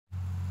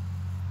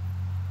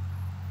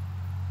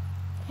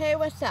Hey,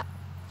 what's up?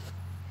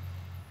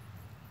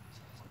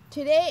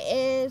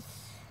 Today is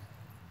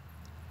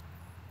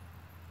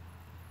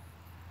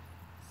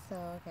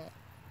okay.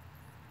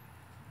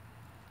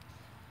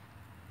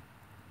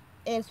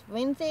 It's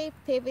Wednesday,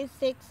 February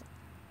 6th,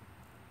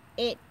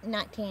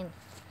 8/19.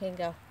 Here you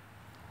go.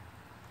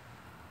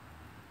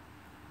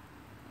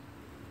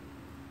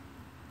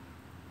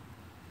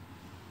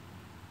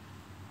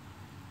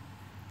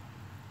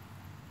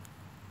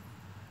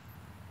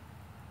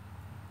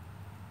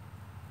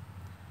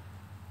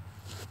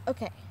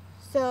 Okay,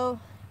 so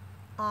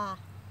uh,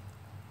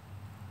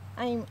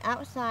 I'm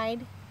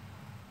outside,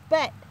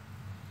 but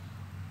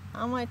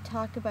I want to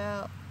talk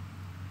about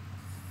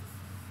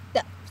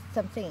stuff,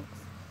 some things.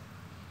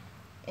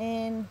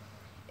 And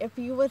if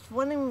you was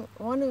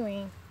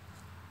wondering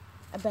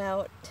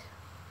about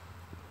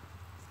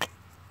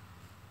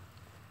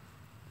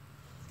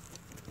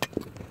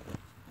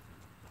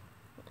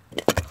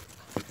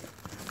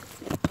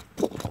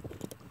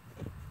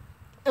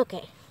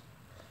okay.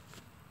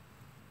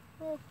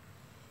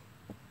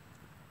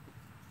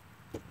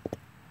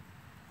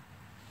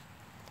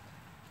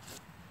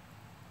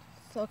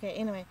 So okay,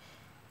 anyway,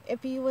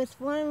 if you was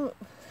wondering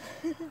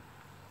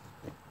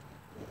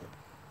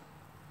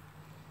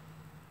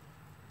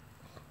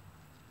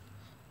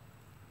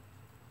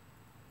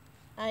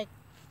I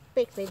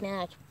basically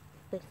now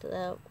fixed it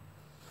out.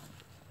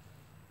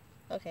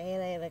 Okay,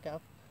 there we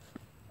go.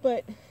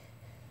 But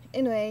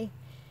anyway,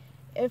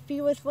 if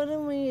you was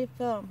wondering if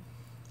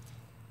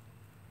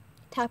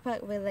talk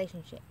about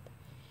relationship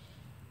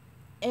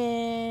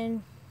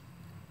and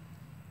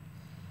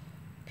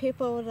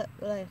people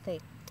like say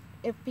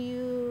if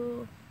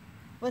you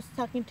was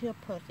talking to a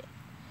person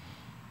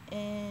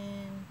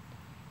and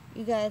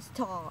you guys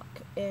talk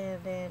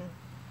and then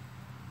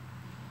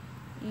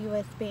you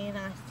was being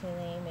nice to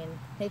them and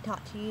they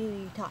talk to you,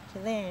 you talk to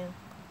them,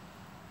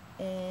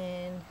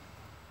 and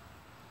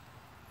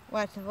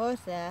vice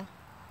versa,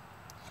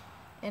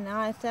 and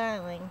all of a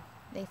sudden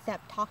they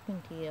stop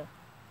talking to you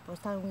for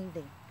some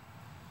reason,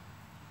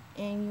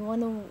 and you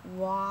wonder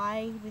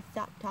why they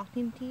stop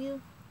talking to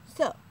you.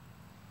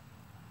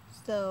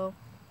 So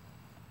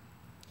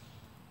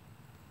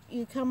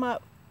you come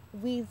up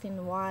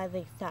reason why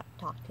they stopped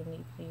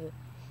talking to you.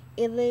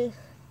 Either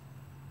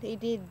they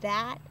did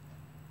that,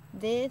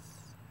 this,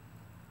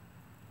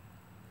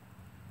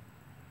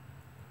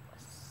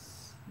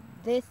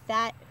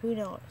 that, who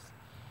knows.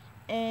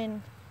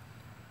 And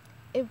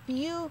if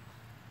you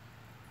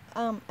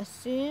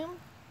assume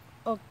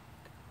or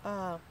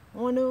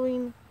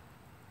wondering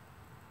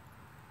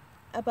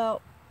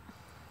about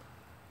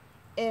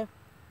if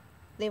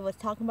they was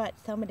talking about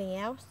somebody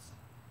else,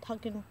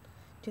 talking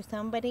to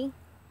somebody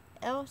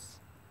else,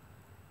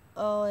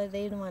 or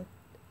they didn't want,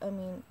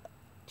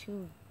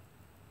 to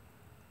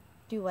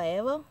do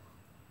whatever,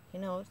 who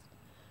knows.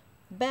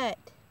 But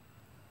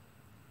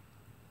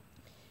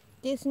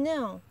just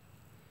know,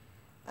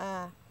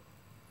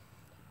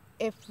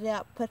 if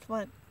that person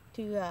wants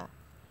to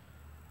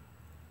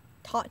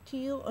talk to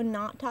you or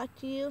not talk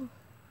to you,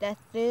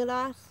 that's their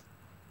loss,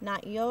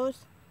 not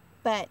yours.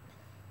 But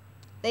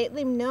let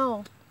them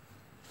know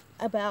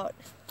about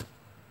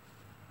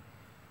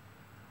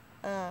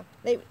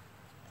they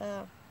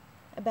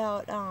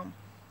about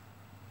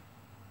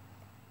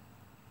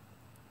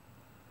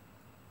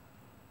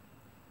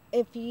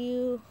if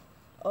you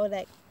or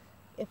like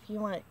if you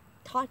want to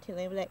talk to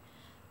them, like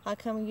how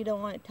come you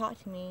don't want to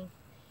talk to me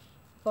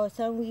for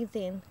some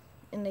reason,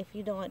 and if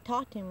you don't want to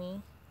talk to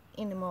me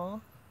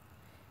anymore,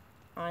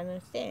 I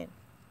understand.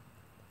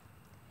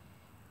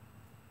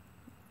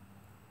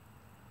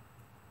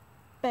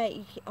 But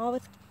you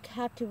always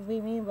have to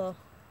remember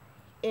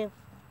if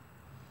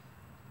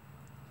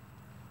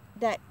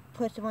that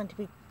person wants to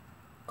be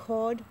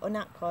called or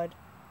not called,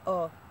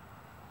 or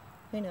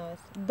who knows.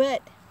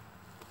 But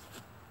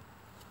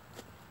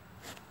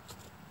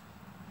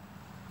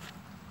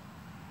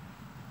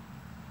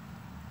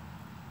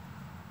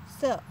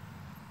so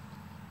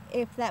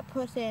if that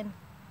person,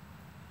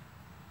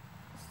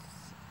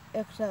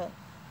 if so,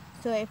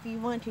 so if you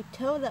want to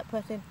tell that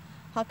person,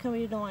 how come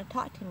you don't want to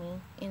talk to me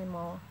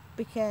anymore?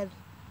 Because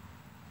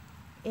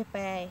if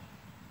I,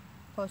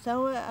 for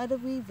some other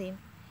reason,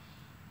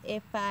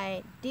 if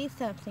I did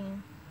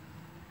something,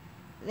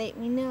 let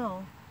me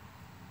know.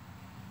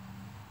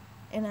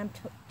 And I'm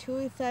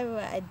truly sorry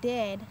what I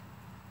did,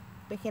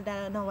 because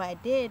I don't know what I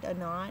did or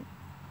not.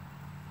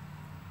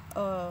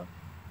 Or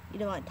you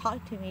don't want to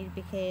talk to me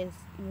because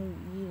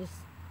you just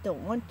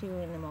don't want to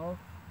anymore.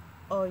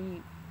 Or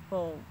you,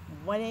 for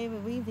whatever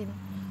reason,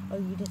 or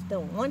you just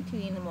don't want to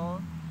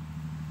anymore.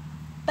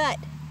 But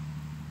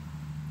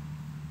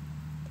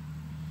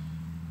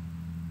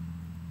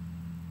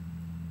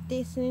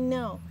just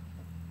know,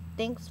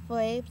 thanks for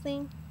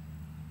everything,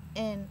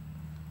 and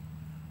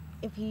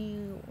if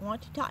you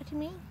want to talk to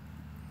me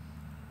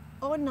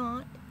or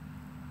not,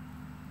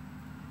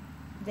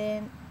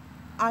 then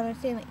I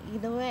understand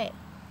either way,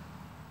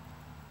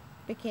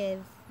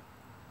 because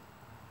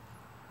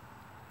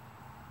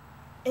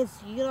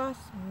it's yours,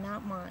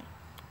 not mine.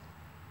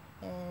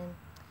 And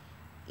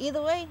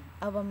either way,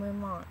 I will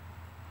move on.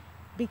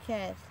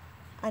 Because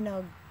I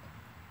know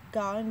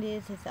God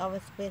is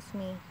always with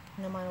me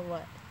no matter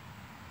what.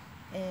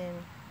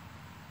 And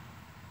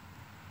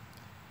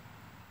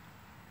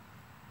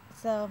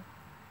so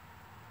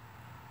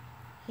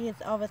He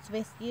is always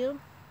with you.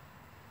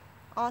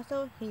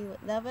 Also, He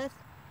would love us.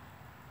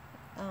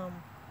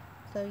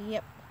 So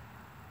yep.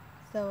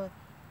 So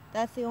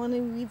that's the only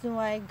reason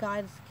why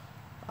God is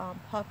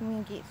helping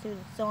me get through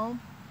the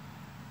storm.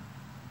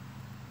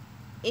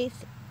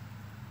 It's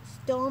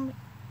storm,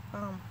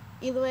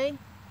 either way,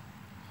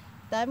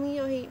 love me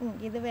or hate me,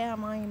 either way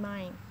I'm on your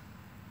mind.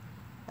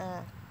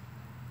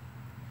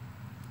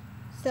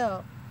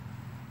 So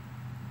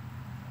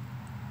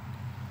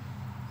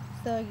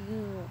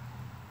you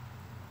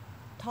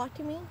talk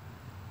to me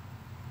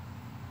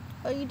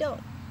or you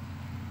don't.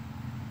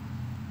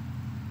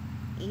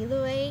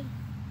 Either way,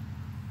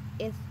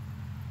 it's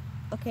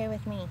okay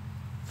with me.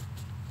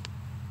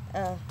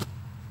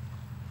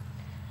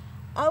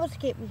 Always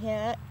keep your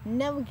head up,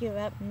 never give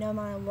up, no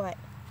matter what.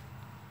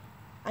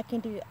 I can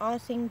do all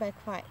things by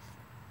Christ.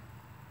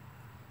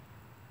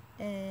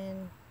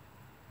 And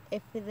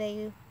if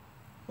they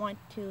want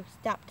to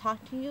stop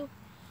talking to you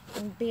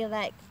and be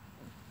like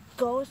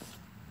ghosts,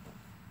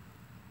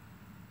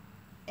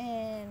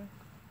 and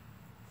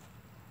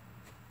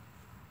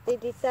they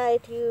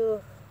decide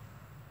to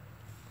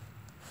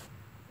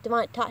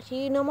not talk to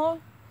you no more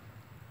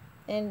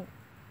and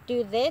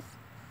do this,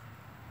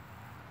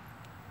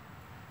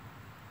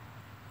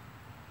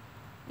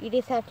 you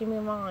just have to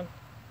move on.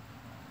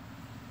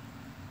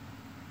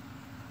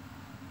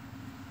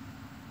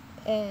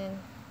 And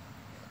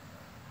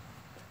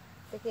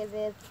because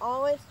there's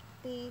always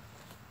be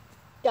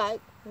dark,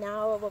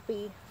 now it will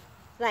be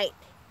light.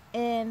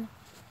 And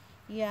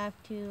you have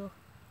to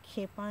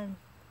keep on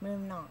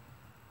moving on.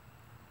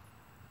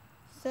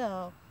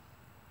 So,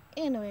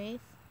 anyways,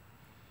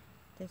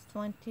 just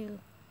want to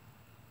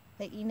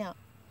let you know.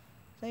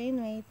 So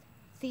anyways,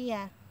 see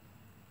ya.